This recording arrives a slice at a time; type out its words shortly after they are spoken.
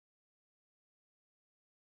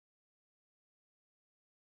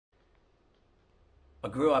I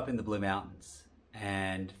grew up in the Blue Mountains,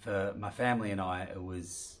 and for my family and I,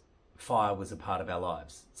 fire was a part of our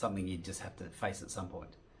lives, something you just have to face at some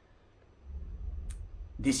point.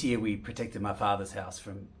 This year we protected my father's house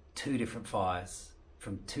from 2 different fires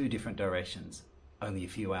from 2 different directions, only a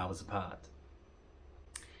few hours apart.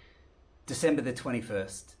 December the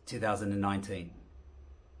 21st, 2019.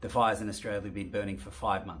 The fires in Australia had been burning for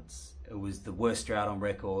 5 months. It was the worst drought on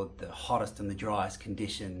record, the hottest and the driest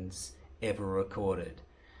conditions ever recorded.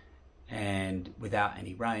 And without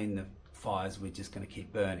any rain, the fires were just going to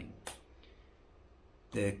keep burning.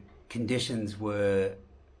 The conditions were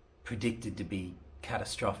predicted to be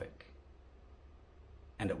catastrophic,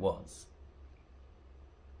 and it was.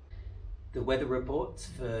 The weather reports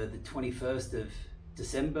for the 21st of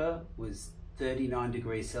December was 39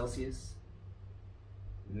 degrees Celsius,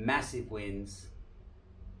 massive winds,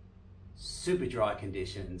 super dry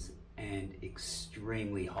conditions, and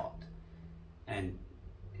extremely hot. And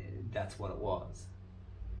that's what it was.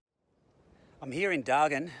 I'm here in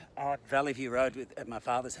Dargan on Valley View Road at my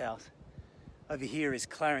father's house. Over here is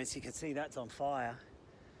Clarence. You can see that's on fire.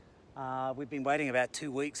 We've been waiting about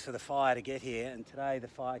 2 weeks for the fire to get here, and today the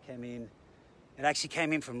fire came in. It actually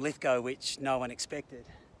came in from Lithgow, which no one expected.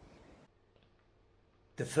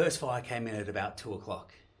 The first fire came in at about 2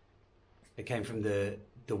 o'clock. It came from the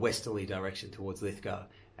westerly direction towards Lithgow,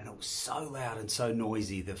 and it was so loud and so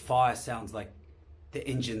noisy. The fire sounds like the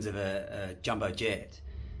engines of a jumbo jet.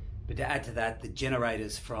 But to add to that, the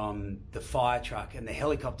generators from the fire truck and the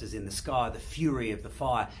helicopters in the sky, the fury of the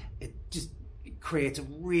fire, it creates a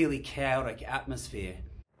really chaotic atmosphere.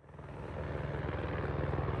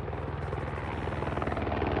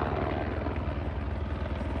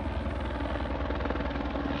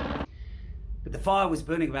 But the fire was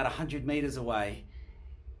burning about 100 meters away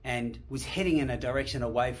and was heading in a direction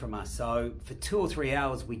away from us. So for 2 or 3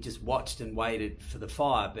 hours, we just watched and waited for the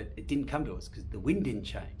fire, but it didn't come to us because the wind didn't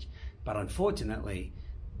change. But unfortunately,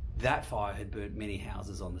 that fire had burnt many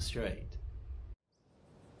houses on the street.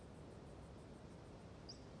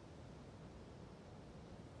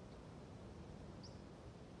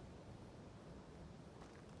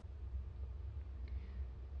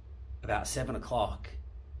 About 7 o'clock,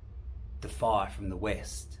 the fire from the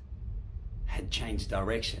west had changed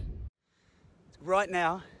direction. Right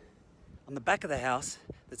now, on the back of the house,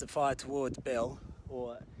 there's a fire towards Bell,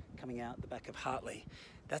 or coming out the back of Hartley.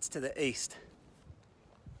 That's to the east,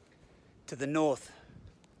 to the north,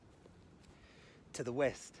 to the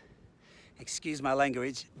west. Excuse my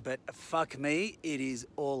language, but fuck me, it is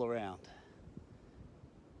all around.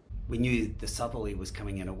 We knew the southerly was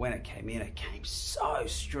coming in, and when it came in, it came so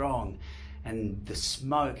strong, and the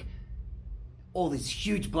smoke, all this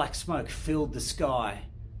huge black smoke filled the sky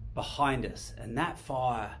behind us, and that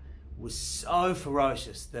fire was so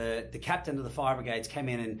ferocious. The captain of the fire brigades came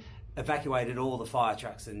in and evacuated all the fire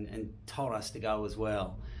trucks and told us to go as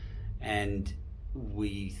well. And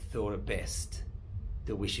we thought it best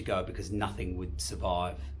that we should go because nothing would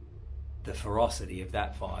survive the ferocity of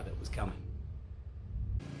that fire that was coming.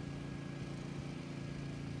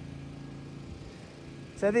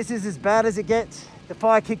 So this is as bad as it gets. The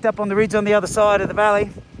fire kicked up on the ridge on the other side of the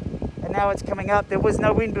valley, and now it's coming up. There was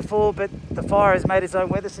no wind before, but the fire has made its own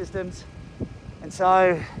weather systems, and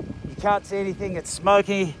so you can't see anything. It's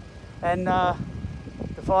smoky, and the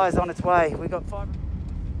fire's on its way. We got fire.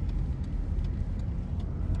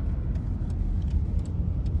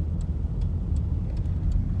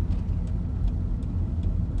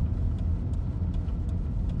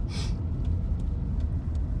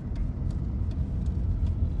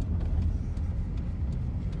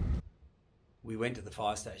 We went to the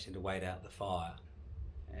fire station to wait out the fire,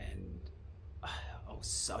 and I was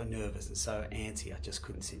so nervous and so antsy I just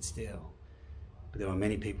couldn't sit still. But there were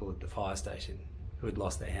many people at the fire station who had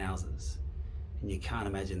lost their houses, and you can't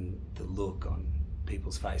imagine the look on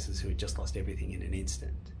people's faces who had just lost everything in an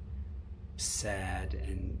instant. Sad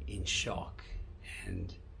and in shock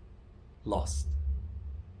and lost.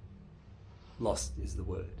 Lost is the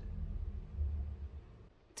word.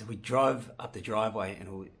 So we drove up the driveway,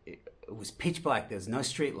 and it was pitch black. There's no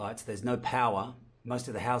street lights, there's no power. Most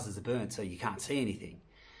of the houses are burnt, so you can't see anything.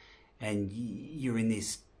 And you're in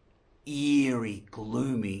this eerie,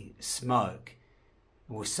 gloomy smoke.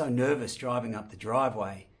 And we're so nervous driving up the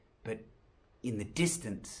driveway, but in the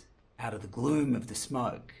distance, out of the gloom of the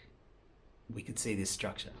smoke, we could see this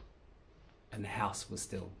structure, and the house was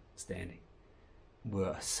still standing. We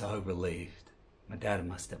were so relieved. My dad and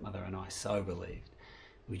my stepmother and I, so relieved.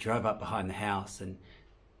 We drove up behind the house, and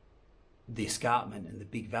the escarpment and the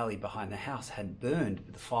big valley behind the house hadn't burned,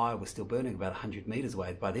 but the fire was still burning about 100 metres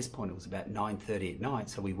away. By this point it was about 9:30 at night,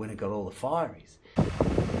 so we went and got all the fireys.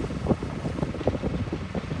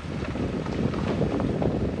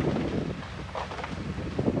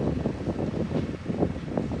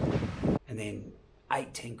 And then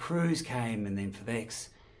 8-10 crews came, and then for the next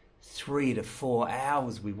 3 to 4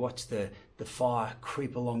 hours we watched the fire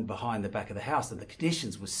creep along behind the back of the house, and the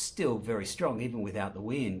conditions were still very strong even without the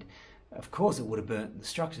wind. Of course it would have burnt the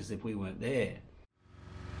structures if we weren't there.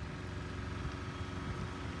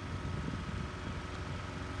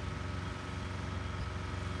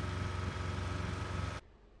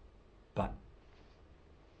 But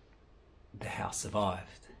the house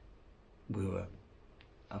survived. We were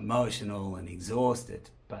emotional and exhausted,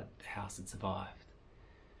 but the house had survived.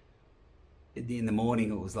 In the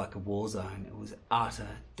morning it was like a war zone. It was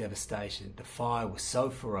utter devastation. The fire was so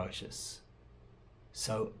ferocious,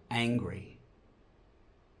 so angry.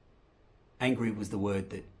 Angry was the word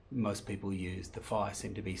that most people used. The fire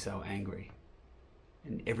seemed to be so angry.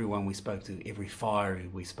 And everyone we spoke to, every fiery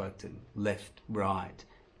we spoke to, left, right,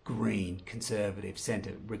 green, conservative,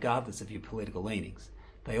 centre, regardless of your political leanings,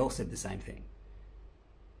 they all said the same thing.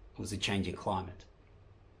 It was a changing climate.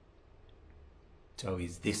 So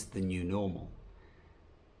is this the new normal?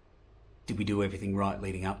 Did we do everything right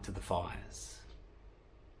leading up to the fires?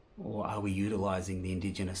 Or are we utilising the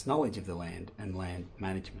indigenous knowledge of the land and land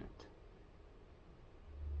management?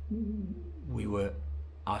 We were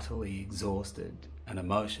utterly exhausted and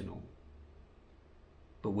emotional,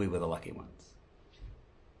 but we were the lucky ones.